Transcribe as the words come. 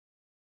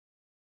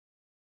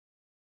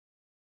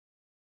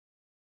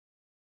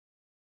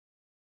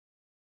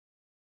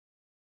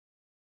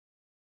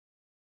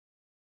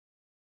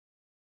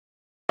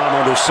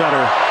the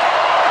center.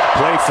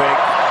 Play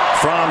fake.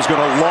 Fromm's going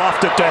to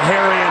loft it to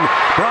Harrion.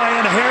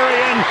 Brian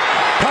Harrion.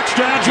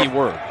 Touchdown.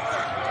 Keyword.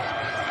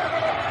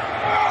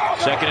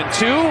 2nd and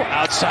 2.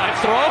 Outside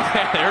throw.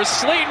 And there's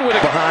Slayton with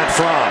it. Behind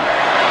Fromm.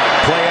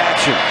 Play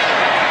action.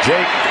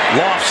 Jake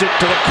lofts it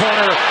to the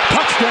corner.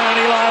 Touchdown,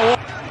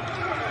 Eli.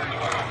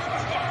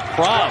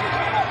 Fromm.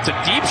 It's a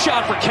deep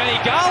shot for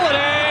Kenny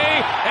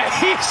Galladay. And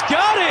he's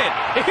got it.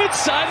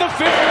 Inside the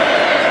 50.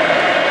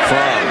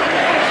 Fromm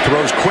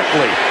throws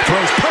quickly.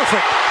 Throws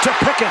perfect to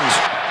Pickens.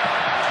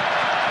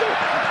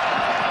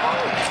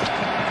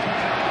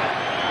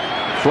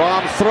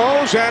 Fromm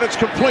throws, and it's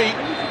complete.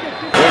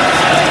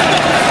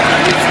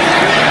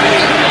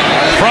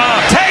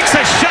 Fromm takes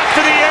a shot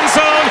for the end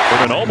zone.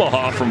 An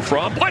Omaha from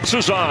Fromm.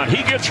 Blitzes on.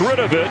 He gets rid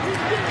of it.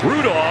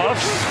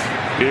 Rudolph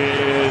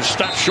is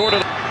stopped short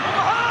of the...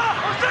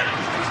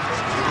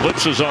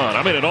 Blitz is on.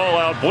 I mean, an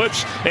all-out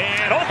blitz.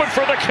 And open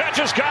for the catch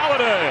is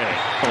Galladay.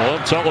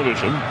 On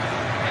television.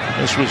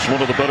 This was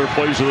one of the better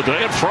plays of the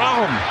day. And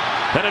Fromm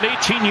had an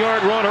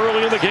 18-yard run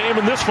early in the game,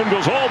 and this one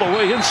goes all the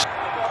way in.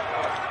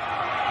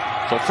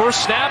 So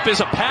first snap is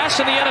a pass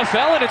in the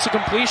NFL, and it's a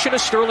completion of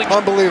Sterling.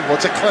 Unbelievable.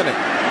 It's a clinic.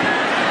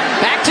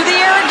 Back to the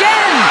air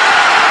again.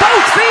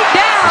 Both feet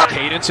down.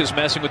 Cadence is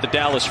messing with the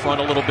Dallas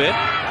front a little bit.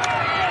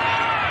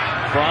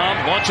 Fromm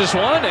launches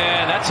one,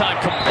 and that time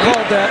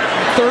Called that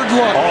third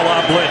look.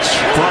 All-out blitz.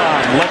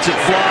 Fromm lets it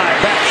fly.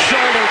 Back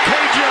shoulder.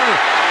 Cager.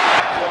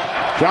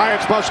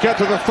 Giants must get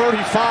to the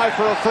 35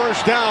 for a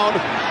first down,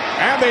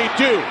 and they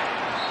do.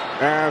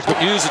 As the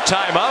use a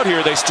timeout here,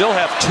 they still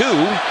have 2.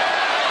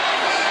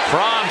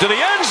 Fromm to the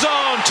end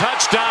zone,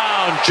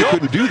 touchdown. He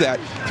couldn't do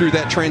that through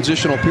that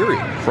transitional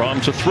period.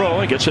 Fromm to throw,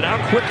 and gets it out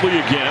quickly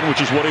again,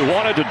 which is what he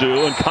wanted to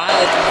do, and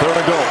Kyle... 3rd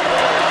and goal.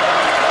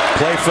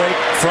 Play fake.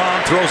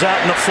 Fromm throws out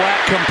in the flat,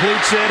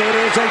 completes it. It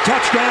is a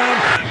touchdown.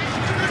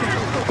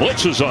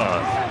 Blitz is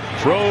on.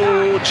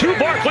 Throw to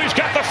Barkley's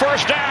got the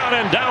first down,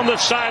 and down the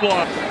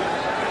sideline.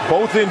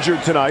 both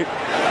injured tonight.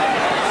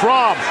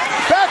 Fromm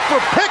back for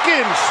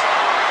Pickens.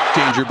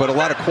 Danger, but a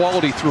lot of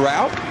quality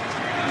throughout.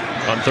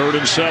 On 3rd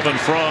and 7,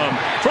 Fromm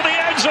for the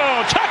end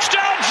zone.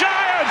 Touchdown,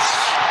 Giants!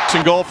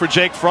 And goal for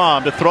Jake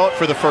Fromm to throw it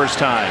for the first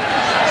time.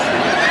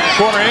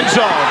 Corner end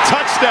zone.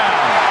 Touchdown.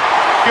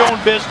 Your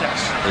own business.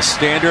 The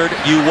standard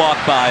you walk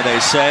by, they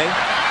say.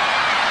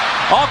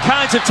 All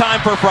kinds of time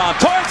for Fromm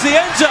towards the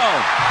end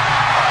zone.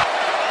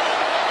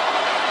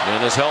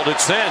 And has held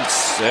it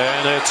since.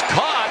 And it's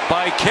caught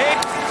by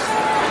Kate.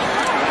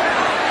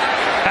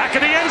 Back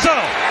in the end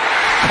zone.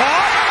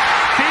 Caught.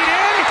 Feet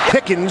in.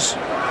 Pickens.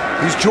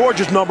 He's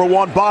Georgia's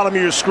 #1, bottom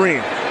of your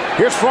screen.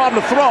 Here's Fromm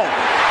to throw.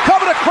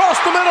 Coming across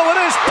the middle, it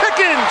is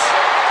Pickens.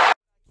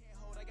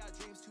 I got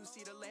dreams to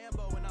see the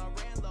Lambo and I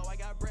ran low. I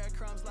got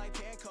breadcrumbs like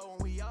panko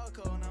and we all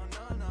go. No.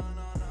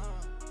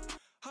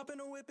 Hop in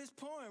the whip is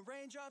pouring,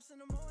 raindrops in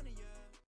the morning. Yeah.